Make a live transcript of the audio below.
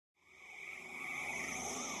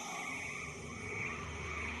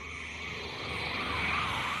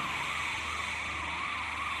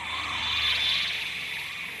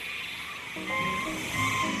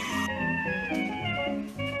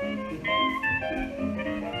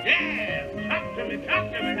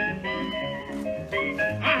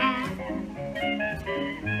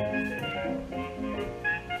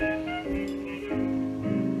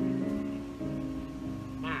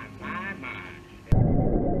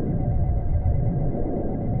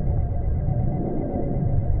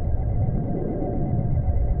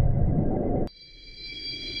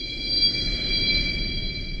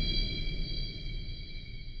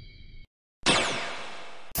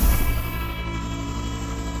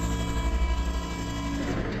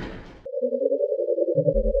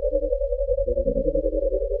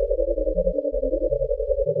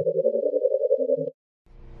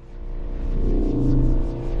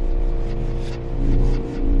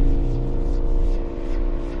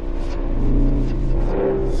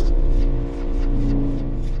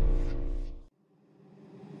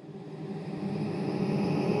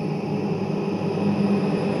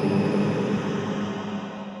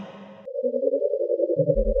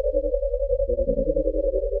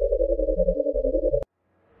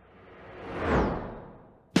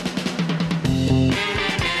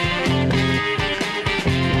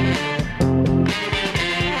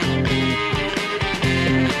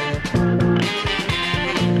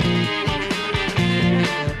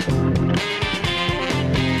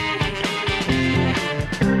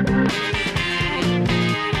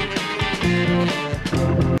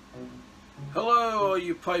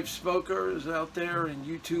Pipe smokers out there in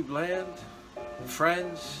YouTube land,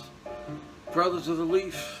 friends, brothers of the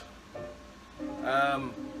leaf.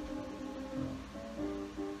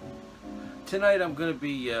 Tonight I'm going to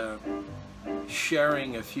be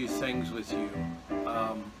sharing a few things with you,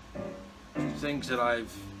 a few things that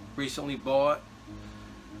I've recently bought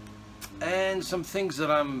and some things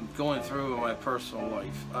that I'm going through in my personal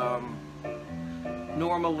life.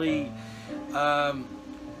 Normally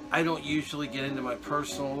I don't usually get into my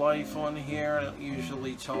personal life on here. I don't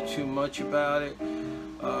usually tell too much about it.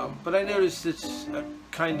 But I noticed it's a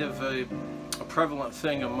kind of a prevalent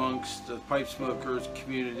thing amongst the pipe smokers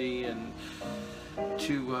community, and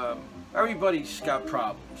everybody's got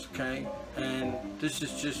problems, okay? And this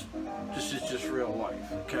is just real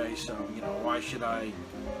life, okay? So, you know, why should I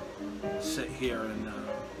sit here and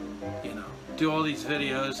you know, do all these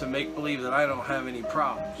videos and make believe that I don't have any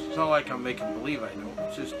problems? It's not like I'm making believe I don't.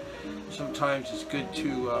 It's just sometimes it's good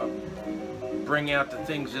to bring out the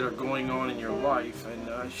things that are going on in your life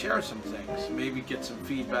and share some things, maybe get some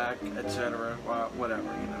feedback, etc. Whatever,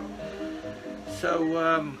 you know. So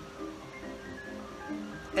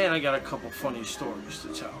and I got a couple funny stories to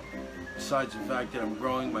tell. Besides the fact that I'm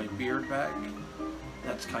growing my beard back,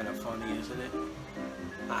 that's kind of funny, isn't it?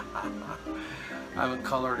 I haven't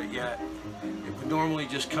colored it yet. It would normally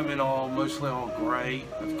just come in mostly all gray.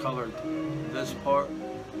 I've colored this part,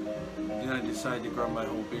 and I decided to grow my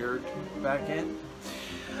whole beard back in.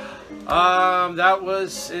 That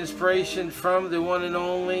was inspiration from the one and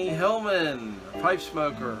only Hillman, a pipe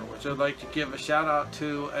smoker, which I'd like to give a shout out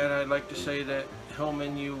to, and I'd like to say that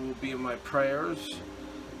Hillman, you will be in my prayers.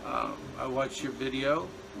 I watched your video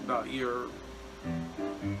about your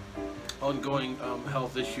ongoing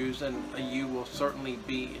health issues, and you will certainly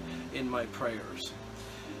be in my prayers.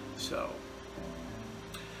 So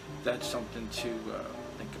that's something to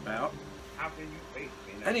think about.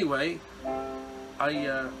 Anyway,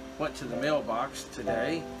 I went to the mailbox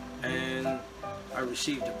today and I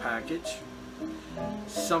received a package,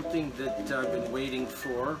 something that I've been waiting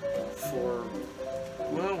for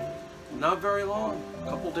well, not very long, a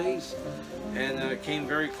couple days, and it came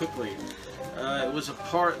very quickly. It was a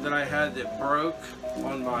part that I had that broke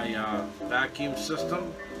on my vacuum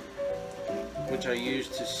system, which I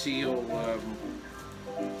used to seal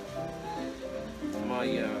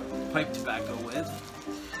my pipe tobacco with.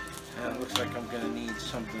 And it looks like I'm going to need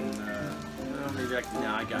something, maybe I can,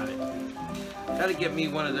 no, I got it. Got to get me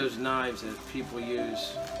one of those knives that people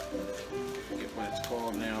use. I forget what it's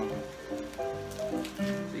called now.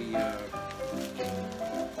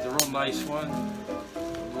 The real nice one.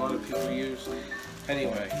 A lot of people use.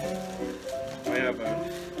 Anyway, I have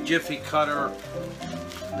a Jiffy cutter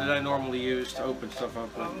that I normally use to open stuff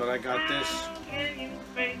up with, but I got this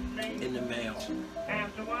in the mail.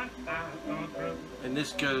 And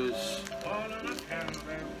this goes,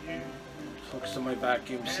 hooks to my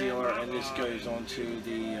vacuum sealer, and this goes onto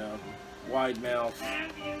the wide mouth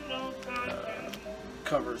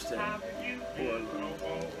covers that, or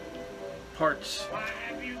parts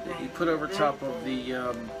that you put over top of the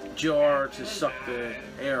jar to suck the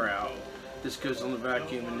air out. This goes on the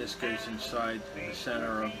vacuum, and this goes inside the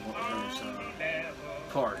center of those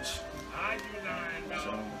parts.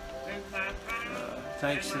 So,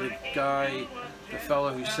 thanks to the guy, the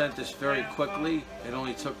fellow who sent this very quickly. It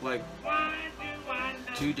only took like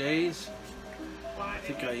 2 days. I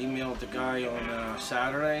think I emailed the guy on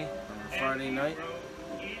Saturday or Friday night.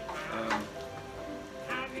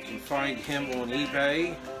 You can find him on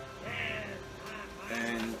eBay,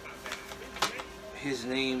 and his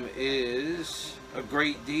name is A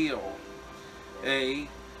Great Deal. A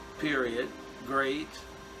period, great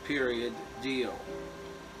period, deal.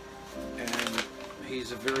 And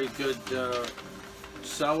he's a very good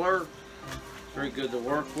seller, very good to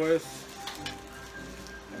work with.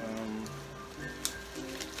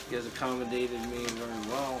 He has accommodated me very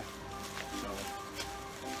well.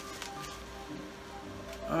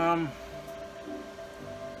 So,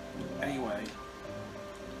 anyway,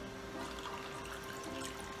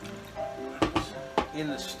 in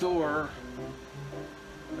the store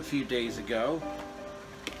a few days ago,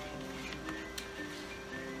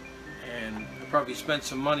 and I probably spent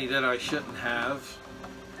some money that I shouldn't have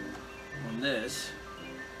on this.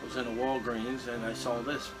 I was in a Walgreens and I saw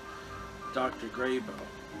this Dr. Grabow.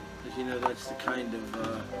 As you know, that's the kind of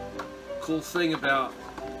cool thing about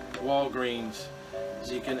Walgreens,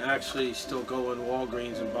 is you can actually still go in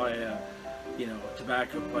Walgreens and buy a, you know, a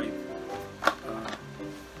tobacco pipe,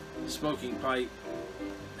 smoking pipe,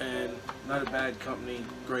 and not a bad company,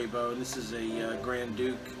 Grabow. And this is a Grand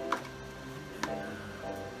Duke,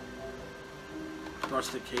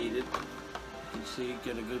 rusticated. You can see,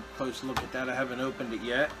 get a good close look at that. I haven't opened it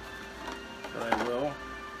yet, but I will.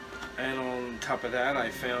 And on top of that, I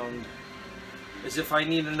found, as if I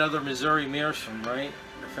need another Missouri Meerschaum, right?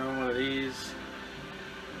 I found one of these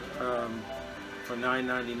for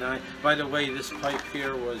 $9.99. By the way, this pipe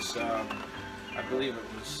here was, I believe it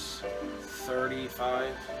was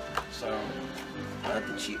 $35. So not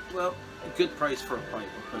the cheap, well, a good price for a pipe,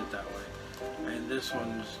 we'll put it that way. And this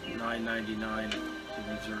one's $9.99, the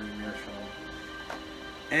Missouri Meerschaum.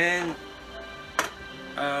 And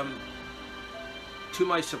to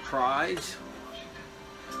my surprise,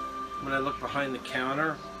 when I look behind the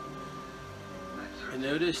counter, I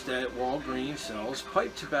noticed that Walgreens sells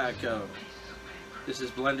pipe tobacco. This is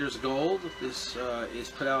Blender's Gold. This is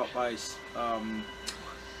put out by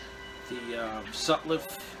the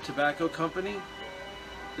Sutliff Tobacco Company.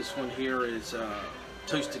 This one here is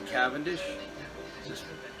Toasted Cavendish. This is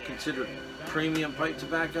considered premium pipe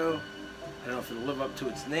tobacco. I don't know if it'll live up to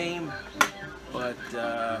its name, but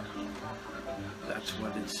that's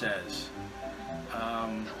what it says.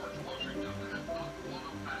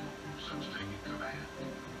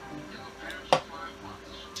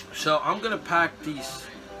 So I'm going to pack these,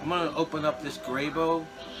 I'm going to open up this Grabow,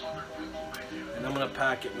 and I'm going to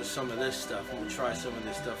pack it with some of this stuff. I'm going to try some of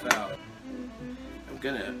this stuff out. I'm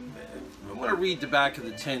going to read the back of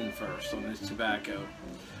the tin first on this tobacco.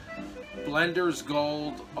 Blender's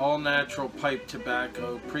Gold, all natural pipe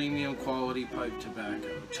tobacco, premium quality pipe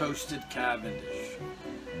tobacco, toasted Cavendish.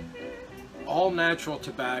 All natural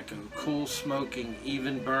tobacco, cool smoking,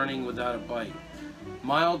 even burning without a bite.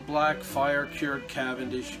 Mild black fire cured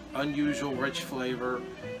Cavendish, unusual rich flavor,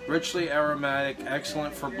 richly aromatic,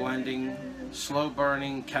 excellent for blending, slow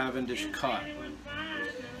burning Cavendish cut.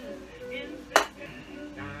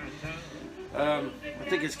 I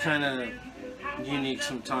think it's kind of unique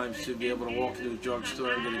sometimes to be able to walk into a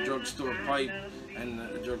drugstore and get a drugstore pipe and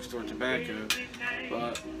a drugstore tobacco,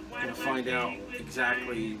 but I'm going to find out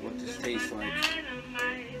exactly what this tastes like.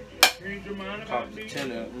 Pop the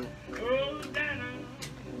tin open.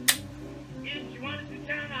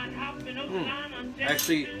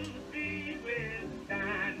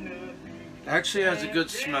 Actually has a good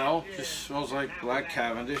smell. Just smells like black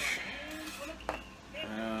Cavendish. Let's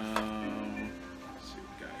see what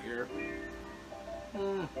we got here.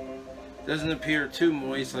 Doesn't appear too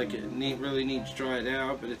moist, like it really needs dried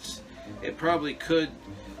out, but it probably could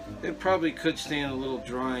stand a little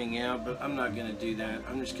drying out, but I'm not going to do that.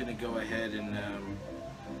 I'm just going to go ahead and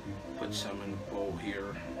put some in the bowl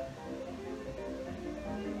here.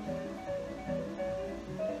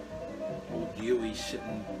 Old Huey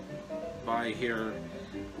sitting by here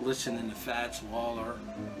listening to Fats Waller.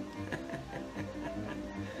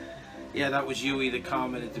 Yeah, that was Huey, the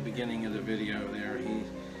comment at the beginning of the video there.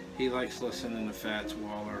 He likes listening to Fats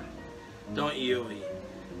Waller. Don't you, Huey?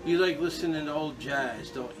 You like listening to old jazz,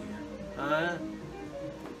 don't you? Huh?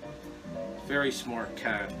 Very smart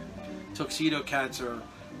cat. Tuxedo cats are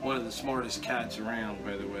one of the smartest cats around,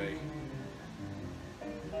 by the way.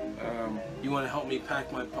 You want to help me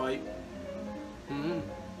pack my pipe?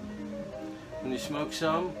 When you smoke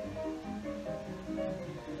some?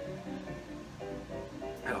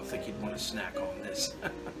 I don't think you'd want to snack on this.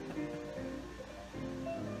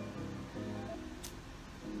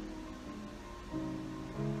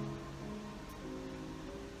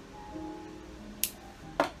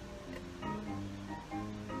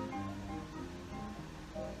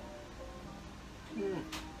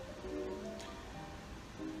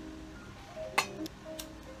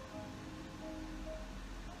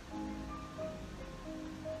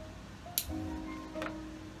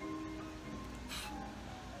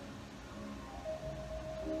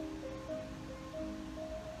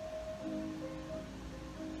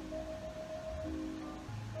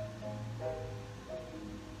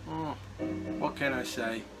 can I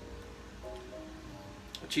say?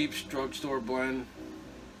 A cheap drugstore blend.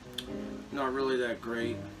 Not really that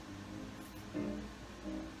great.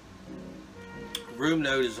 Room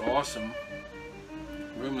note is awesome.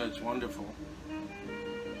 Room note's wonderful.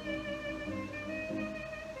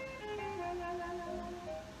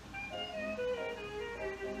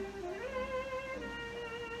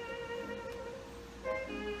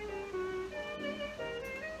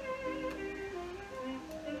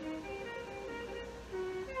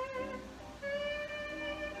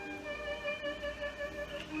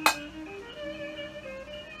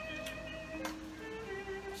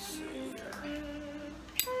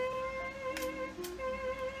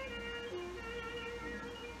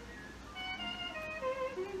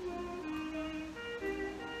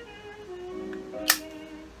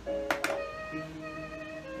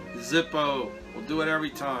 Zippo, we'll do it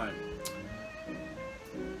every time.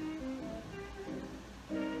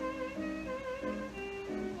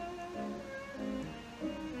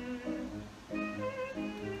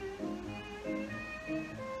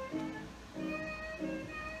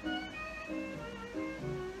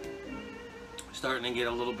 Starting to get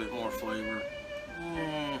a little bit more flavor.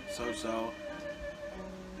 So-so.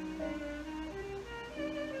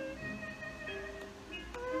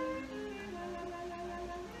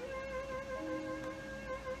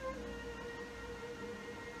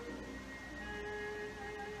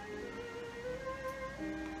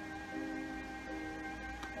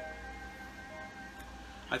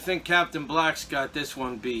 I think Captain Black's got this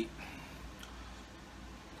one beat.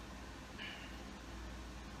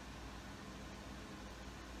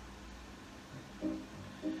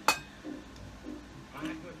 My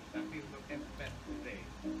goodness, I feel so best today.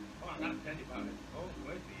 Oh, I gotta tell you about it. Oh,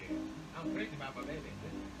 mercy, I'm crazy about my baby.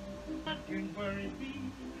 I can't worry me.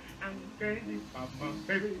 I'm crazy about my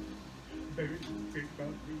baby. Baby, crazy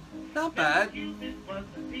about me. Not bad.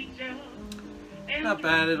 Not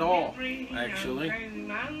bad at all, actually.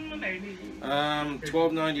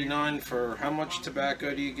 $12.99 for how much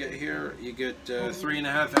tobacco do you get here? You get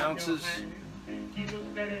 3.5 ounces.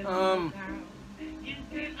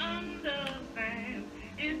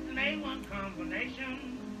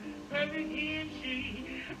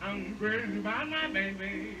 I'm crazy about my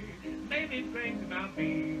baby. Baby crazy about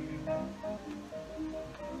me.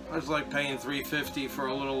 I was like paying $3.50 for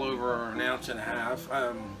a little over an ounce and a half.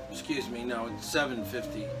 Excuse me, no, it's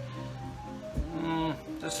 $7.50.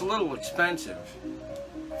 That's a little expensive,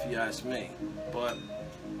 if you ask me. But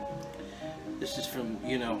this is from,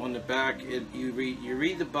 you know, on the back. You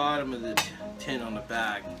read the bottom of the tin on the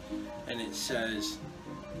back, and it says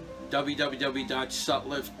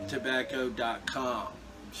www.sutlifttobacco.com.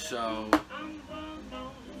 So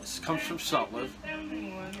this comes from Sutliff,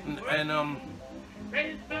 and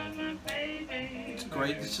it's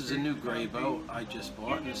great. This is a new Grabow I just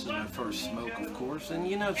bought, and this is my first smoke, of course. And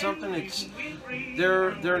you know something?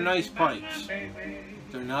 They're nice pipes.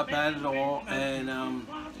 They're not bad at all, and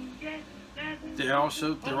they're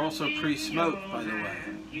also pre-smoked, by the way.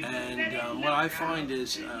 And what I find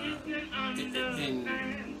is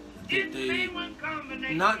they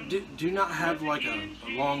do not have like a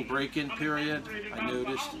long break-in period. I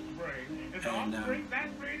noticed. And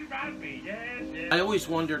I always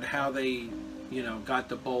wondered how they, you know, got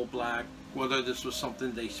the bowl black, whether this was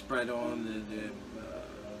something they spread on the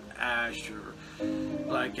ash or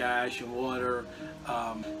black ash and water.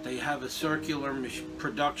 They have a circular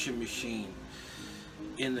production machine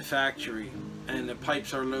in the factory, and the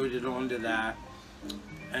pipes are loaded onto that,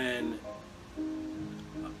 and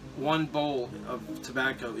one bowl of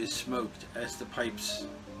tobacco is smoked as the pipes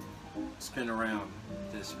spin around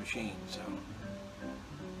this machine. So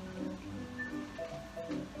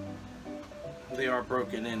they are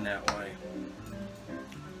broken in that way.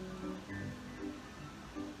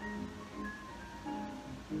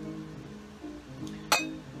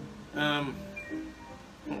 Don't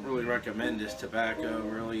really recommend this tobacco,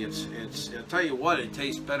 really. It's I'll tell you what, it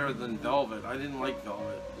tastes better than Velvet. I didn't like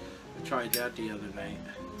Velvet. I tried that the other night.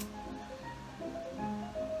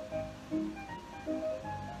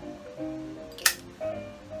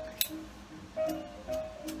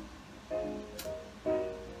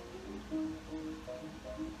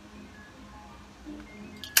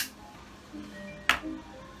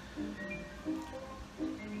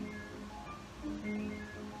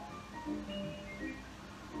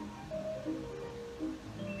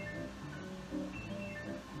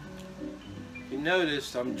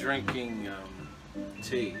 Noticed I'm drinking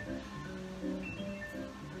tea,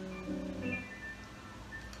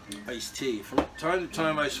 iced tea. From time to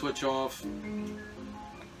time I switch off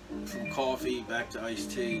from coffee back to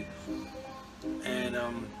iced tea, and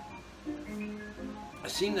I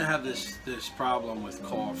seem to have this problem with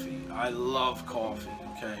coffee. I love coffee,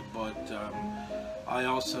 okay, but I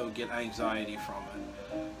also get anxiety from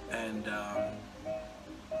it, and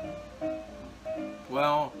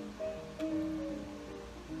well,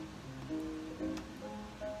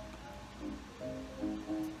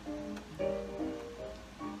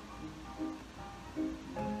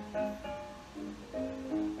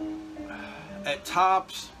 at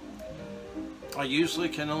tops, I usually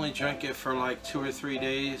can only drink it for like 2 or 3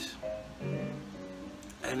 days,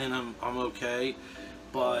 and then I'm okay.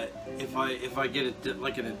 But if I get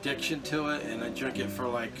like an addiction to it and I drink it for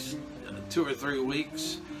like 2 or 3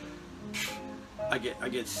 weeks, I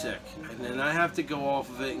get sick, and then I have to go off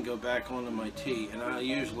of it and go back onto my tea, and I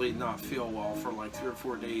usually not feel well for like 3 or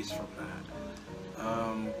 4 days from that.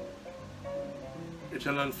 It's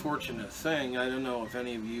an unfortunate thing. I don't know if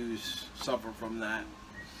any of you suffer from that,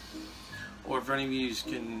 or if any of you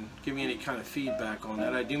can give me any kind of feedback on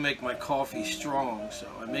that. I do make my coffee strong, so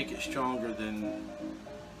I make it stronger than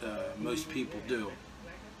most people do.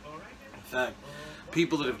 In fact,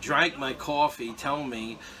 people that have drank my coffee tell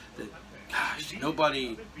me that, gosh,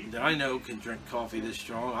 nobody that I know can drink coffee this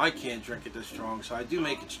strong. I can't drink it this strong, so I do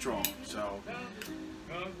make it strong. So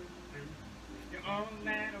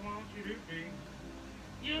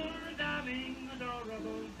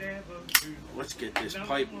let's get this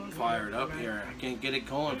pipe fired up here. I can't get it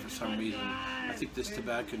going for some reason. I think this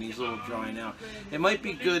tobacco needs a little drying out. It might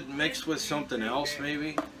be good mixed with something else,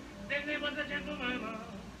 maybe. Then there was a gentle murmur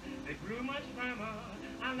that grew much firmer.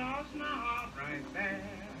 I lost my heart right there.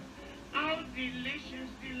 Oh, delicious,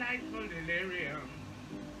 delightful delirium.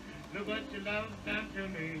 Look what your love done to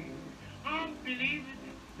me. Oh, believe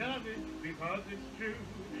it, love it, because it's true.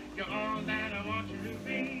 You're all that I want you to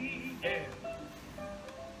be. Yeah.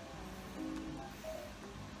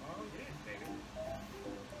 Oh, yes, baby.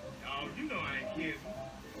 Oh, you know I ain't kidding.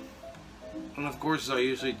 And of course, as I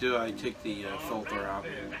usually do, I take the filter out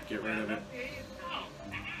and get rid of it.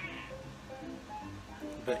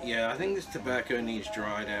 But yeah, I think this tobacco needs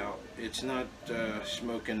dried out. It's not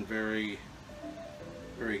smoking very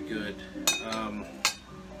good.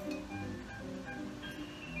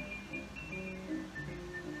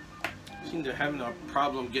 Seem to having a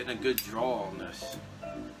problem getting a good draw on this.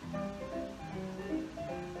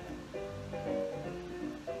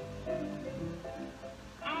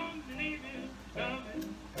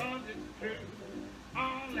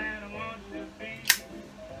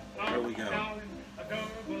 There we go.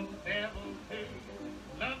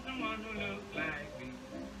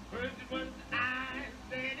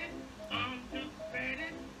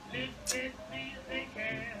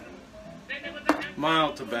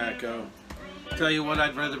 Mild tobacco. Tell you what,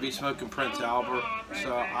 I'd rather be smoking Prince Albert.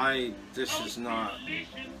 So this is not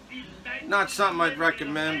something I'd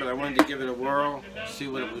recommend, but I wanted to give it a whirl, see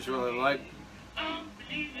what it was really like.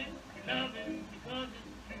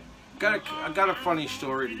 I got a funny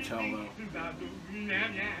story to tell though.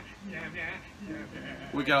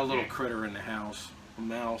 We got a little critter in the house, a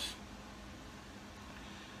mouse.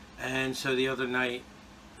 And so the other night,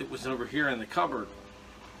 it was over here in the cupboard.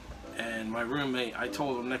 And my roommate, I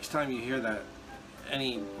told him, next time you hear that,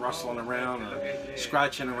 any rustling around or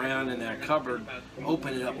scratching around in that cupboard,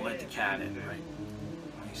 open it up and let the cat in, right?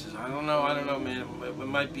 And he says, I don't know, man. It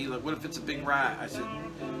might be like, what if it's a big rat? I said,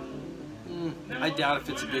 I doubt if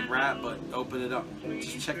it's a big rat, but open it up.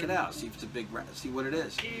 Just check it out, see if it's a big rat, see what it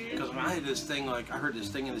is. Because when I had this thing, like, I heard this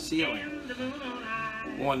thing in the ceiling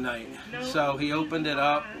one night. So he opened it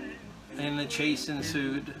up, and the chase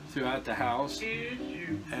ensued throughout the house.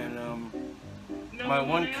 And my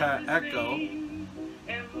one cat, Echo,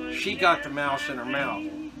 she got the mouse in her mouth,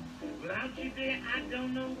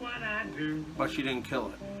 but she didn't kill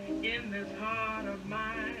it.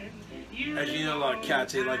 As you know, a lot of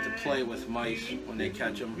cats, they like to play with mice when they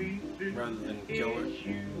catch them rather than kill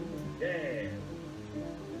it.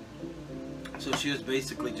 So she was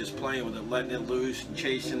basically just playing with it, letting it loose,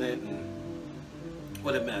 chasing it, and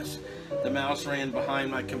what a mess. The mouse ran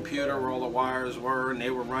behind my computer where all the wires were, and they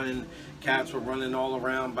were running, cats were running all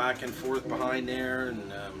around back and forth behind there,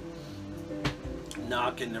 and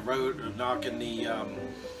knocking the router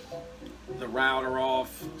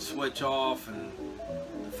off, switch off, and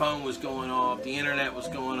the phone was going off, the internet was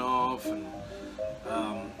going off, and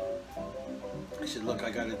I said, look, I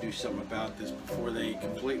got to do something about this before they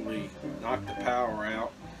completely knock the power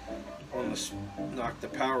out, knock the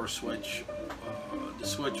power switch, the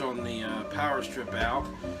switch on the power strip out,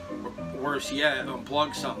 or worse yet,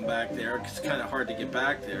 unplug something back there, because it's kind of hard to get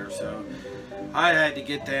back there. So I had to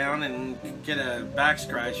get down and get a back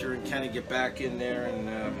scratcher and kind of get back in there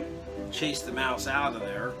and chase the mouse out of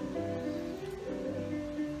there.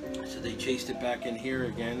 they chased it back in here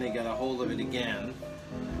again. They got a hold of it again.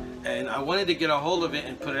 And I wanted to get a hold of it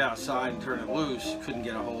and put it outside and turn it loose. Couldn't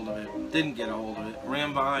get a hold of it. Didn't get a hold of it.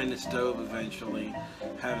 Ran behind the stove eventually.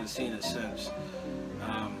 Haven't seen it since.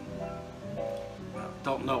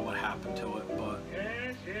 Don't know what happened to it, but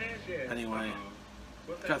anyway.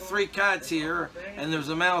 Got 3 cats here, and there's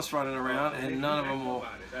a mouse running around, and none of them will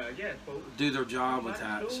do their job with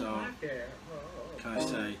that. So, can I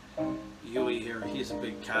say, Huey here, he's a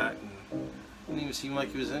big cat, and didn't even seem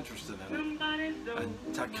like he was interested in it.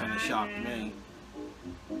 That kind of shocked me.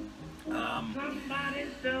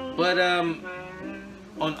 But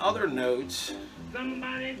on other notes,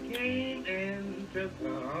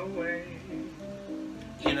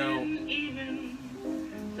 you know,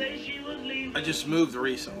 I just moved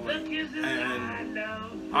recently, and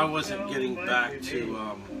I wasn't getting back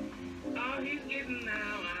to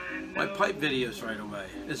my pipe videos right away,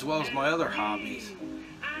 as well as my other hobbies.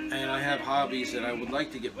 And I have hobbies that I would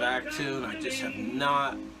like to get back to, and I just have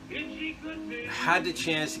not had the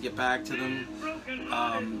chance to get back to them.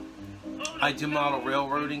 I do model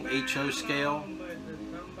railroading, HO scale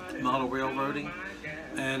model railroading,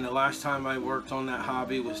 and the last time I worked on that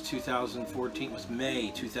hobby was 2014. It was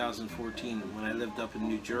May 2014 when I lived up in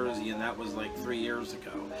New Jersey, and that was like 3 years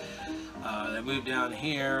ago. I moved down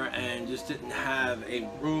here and just didn't have a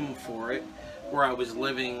room for it where I was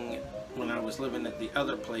living when I was living at the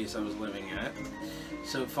other place I was living at.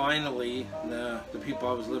 So finally, the people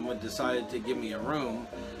I was living with decided to give me a room.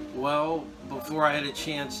 Well, before I had a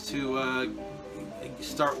chance to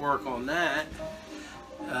start work on that,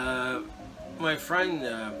 my friend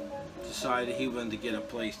decided he wanted to get a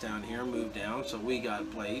place down here, move down, so we got a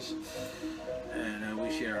place, and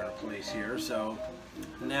we share a place here. So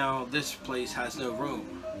now this place has no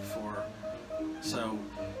room for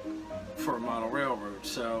a model railroad.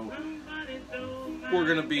 So we're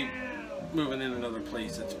going to be moving in another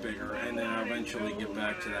place that's bigger, and then I'll eventually get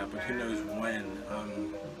back to that, but who knows when.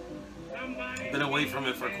 Been away from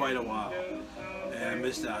it for quite a while, and I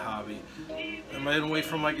missed that hobby. I've been away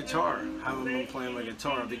from my guitar. Haven't been playing my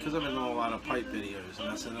guitar because I've been doing a lot of pipe videos, and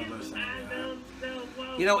that's another thing.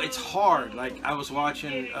 You know, it's hard. Like, I was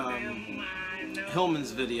watching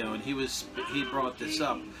Hillman's video, and he brought this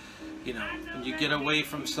up. You know, when you get away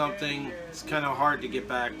from something, it's kind of hard to get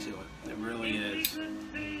back to it. It really is.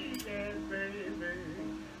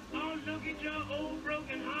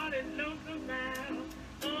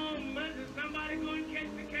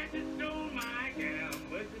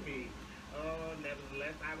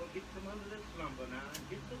 Nevertheless, I will get some under the slumber now and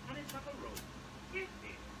get some honeysuckle rope. Get it.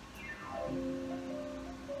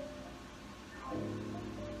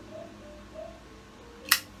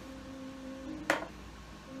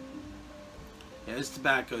 Yeah, this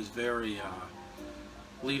tobacco is very,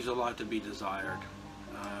 leaves a lot to be desired.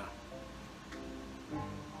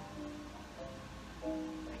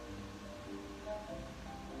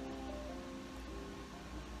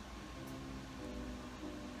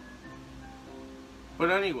 But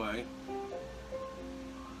anyway,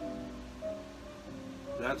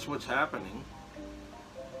 that's what's happening.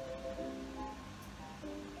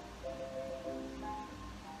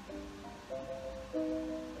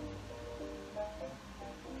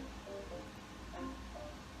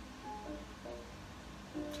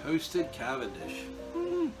 Toasted Cavendish.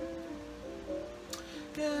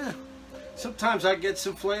 Yeah, sometimes I get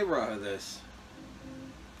some flavor out of this.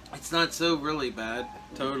 It's not so really bad,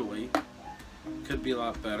 totally. Could be a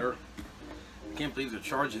lot better. I can't believe they're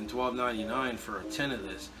charging $12.99 for a tin of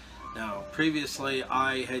this. Now, previously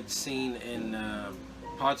I had seen in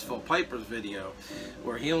Pottsville Piper's video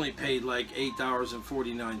where he only paid like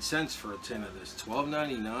 $8.49 for a tin of this.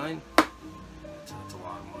 $12.99? That's a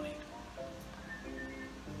lot of money.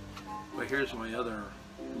 But here's my other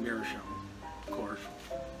Meerschaum, of course.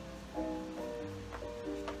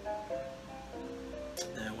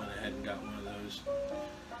 And I went ahead and got one of those.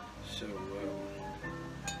 So,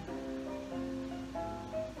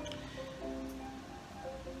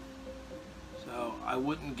 I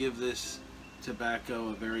wouldn't give this tobacco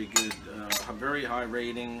a very good, a very high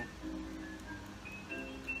rating.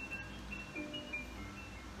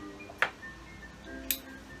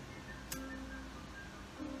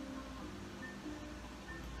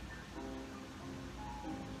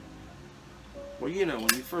 Well, you know,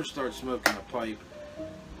 when you first start smoking a pipe,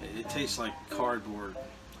 it tastes like cardboard.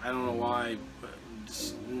 I don't know why, but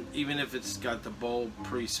even if it's got the bulb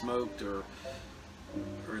pre-smoked or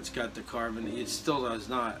it's got the carbon, it still does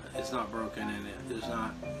not. It's not broken in it. It's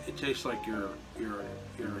not. It tastes like you're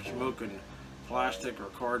smoking plastic or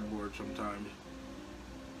cardboard sometimes.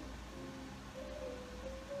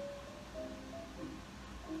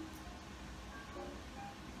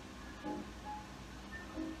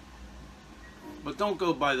 But don't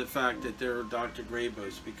go by the fact that they're Dr.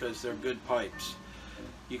 Grabow's, because they're good pipes.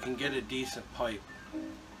 You can get a decent pipe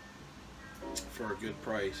for a good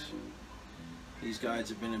price. These guys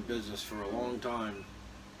have been in business for a long time.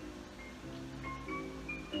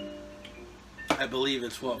 I believe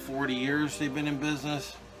it's, what, 40 years they've been in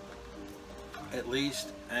business? At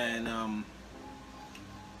least. And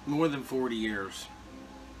more than 40 years.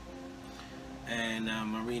 And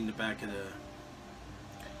I'm reading the back of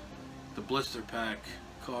the blister pack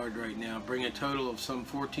card right now. Bring a total of some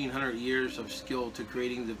 1,400 years of skill to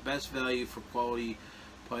creating the best value for quality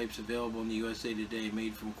pipes available in the USA today.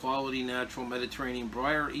 Made from quality natural Mediterranean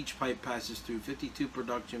briar, each pipe passes through 52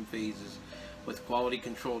 production phases with quality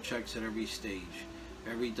control checks at every stage.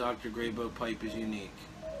 Every Dr. Grabow pipe is unique.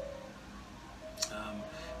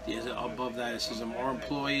 Above that it says our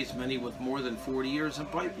employees, many with more than 40 years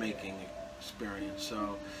of pipe making experience.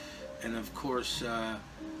 So, and of course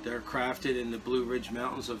they're crafted in the Blue Ridge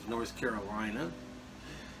Mountains of North Carolina,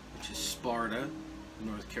 which is Sparta,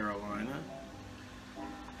 North Carolina.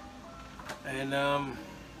 And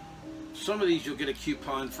some of these you'll get a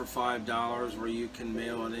coupon for $5 where you can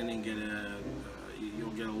mail it in and get you'll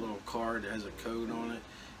get a little card that has a code on it.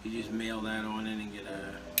 You just mail that on in and get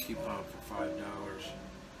a coupon for $5.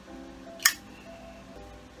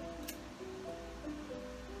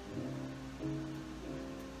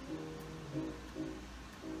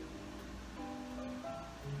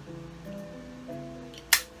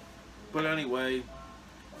 But anyway,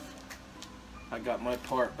 I got my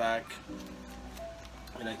part back,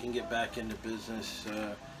 and I can get back into business,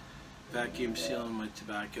 vacuum sealing my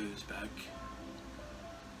tobaccos back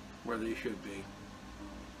where they should be.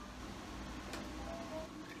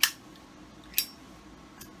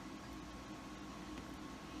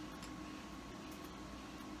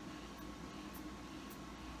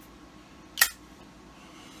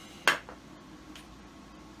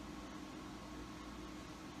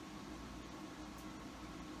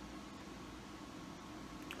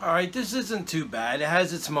 Alright, this isn't too bad. It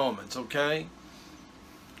has its moments, okay?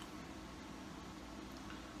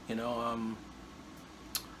 You know,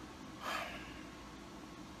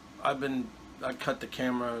 I cut the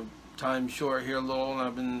camera time short here a little, and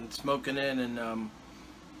I've been smoking in and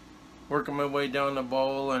working my way down the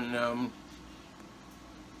bowl, and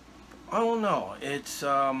I don't know. It's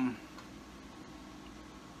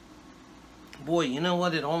boy, you know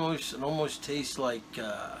what? It almost tastes like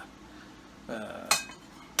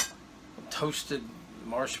toasted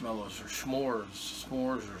marshmallows or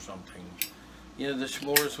s'mores or something. You know, the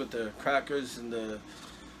s'mores with the crackers and the,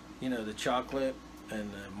 you know, the chocolate and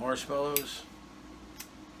the marshmallows.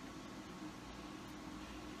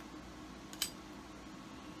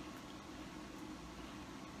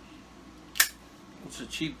 It's a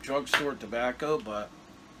cheap drugstore tobacco, but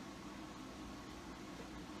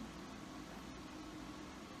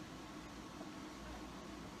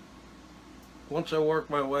once I work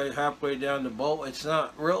my way halfway down the bowl, it's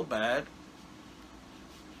not real bad.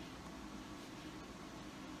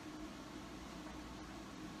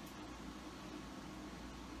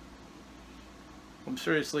 I'm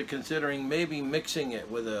seriously considering maybe mixing it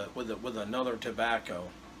with another tobacco.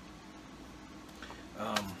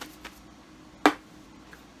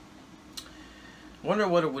 Wonder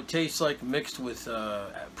what it would taste like mixed with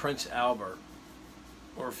Prince Albert,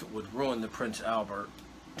 or if it would ruin the Prince Albert.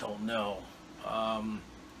 Don't know.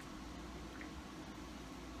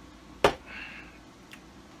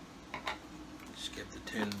 Just give the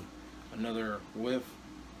tin another whiff.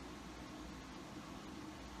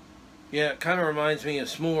 Yeah, it kind of reminds me of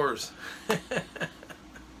s'mores.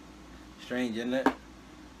 Strange, isn't it?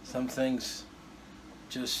 Some things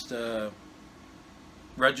just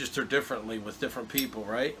register differently with different people,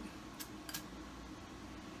 right?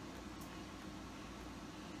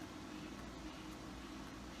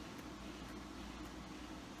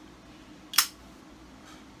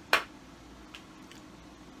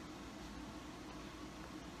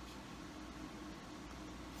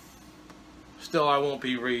 Still, I won't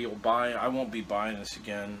be buying this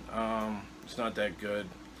again. It's not that good.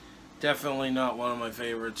 Definitely not one of my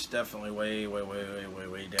favorites. Definitely way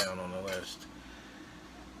down on the list.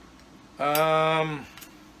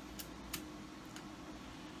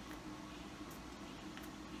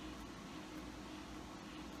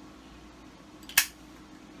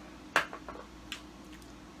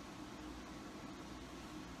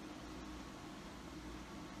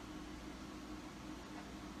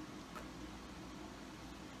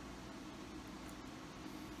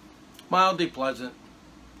 Mildly pleasant.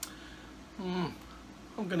 I'm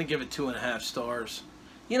going to give it 2.5 stars.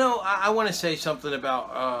 You know, I want to say something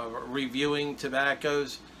about reviewing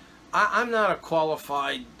tobaccos. I'm not a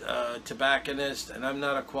qualified tobacconist, and I'm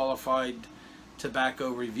not a qualified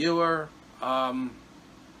tobacco reviewer. My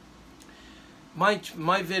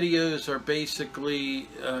videos are basically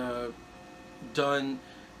done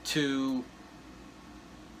to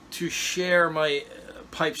share my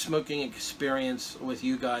pipe smoking experience with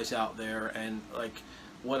you guys out there, and like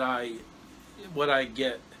what I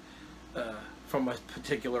get from a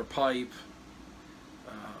particular pipe,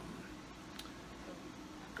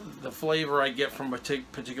 the flavor I get from a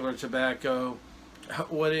particular tobacco,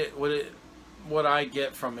 what I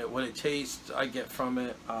get from it, what it tastes I get from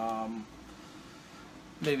it.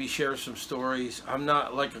 Maybe share some stories. I'm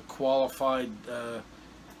not like a qualified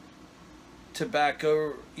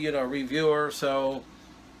tobacco, reviewer, so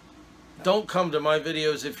don't come to my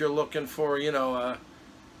videos if you're looking for, and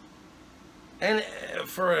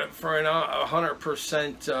for an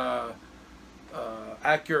 100%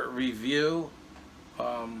 accurate review,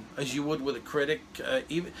 as you would with a critic.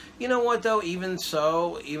 Even, you know what though? Even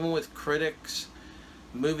so, even with critics,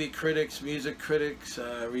 movie critics, music critics,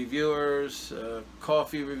 reviewers,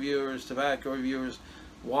 coffee reviewers, tobacco reviewers,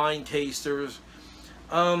 wine tasters,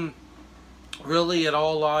 really it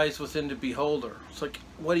all lies within the beholder. It's like,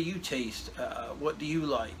 what do you taste? What do you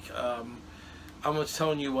like? I'm just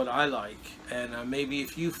telling you what I like. And maybe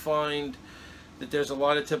if you find that there's a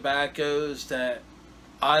lot of tobaccos that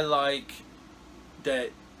I like,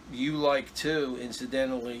 that you like too,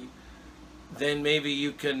 incidentally, then maybe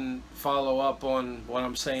you can follow up on what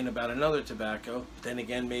I'm saying about another tobacco. Then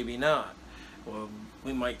again, maybe not. Well,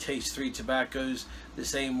 we might taste 3 tobaccos the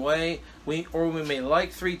same way, or we may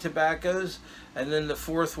like 3 tobaccos, and then the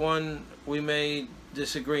 4th one we may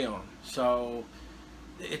disagree on. So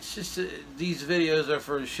it's just these videos are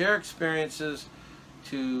for share experiences,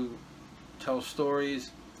 to tell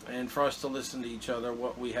stories, and for us to listen to each other,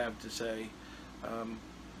 what we have to say.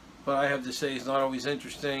 What I have to say is not always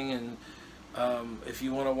interesting, and if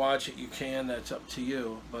you want to watch it, you can. That's up to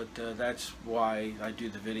you. But that's why I do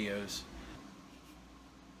the videos.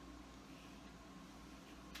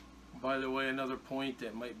 By the way, another point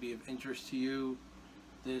that might be of interest to you,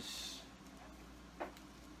 this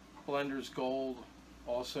Blender's Gold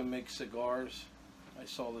also makes cigars. I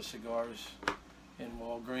saw the cigars in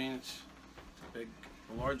Walgreens.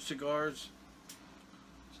 Large cigars.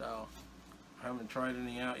 So I haven't tried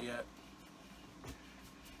any out yet,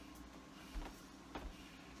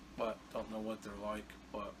 but don't know what they're like,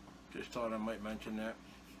 but just thought I might mention that.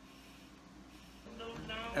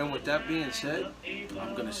 And with that being said,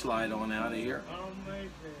 I'm going to slide on out of here,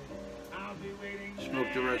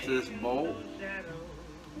 smoke the rest of this bowl,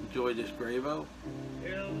 enjoy this Grabow.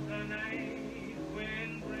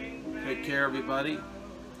 Take care, everybody,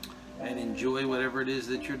 and enjoy whatever it is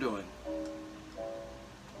that you're doing.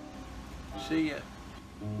 See ya.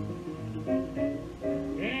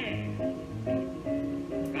 Yeah.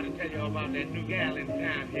 Gotta tell you all about that new gal in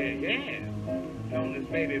town here, yeah. Known as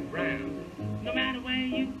Baby Brown. No matter where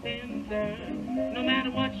you've been, sir, no matter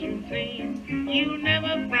what you've seen, you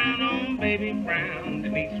never frown on Baby Brown, the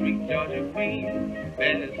neat sweet Georgia queen.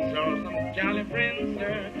 There's some jolly friends,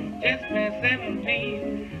 sir, just past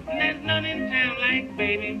 17. There's none in town like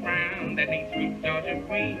Baby Brown, that neat sweet Georgia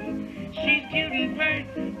queen. She's cute and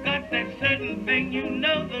pert, got that certain thing, you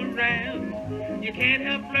know the rest. You can't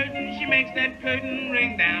help flirting, she makes that curtain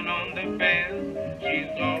ring down on the bells. She's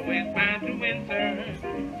always bound to win, sir,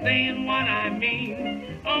 saying what I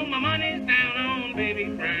mean. Oh, my money's down on Baby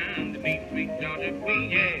Brown, the neat sweet Georgia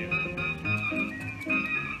queen, yeah.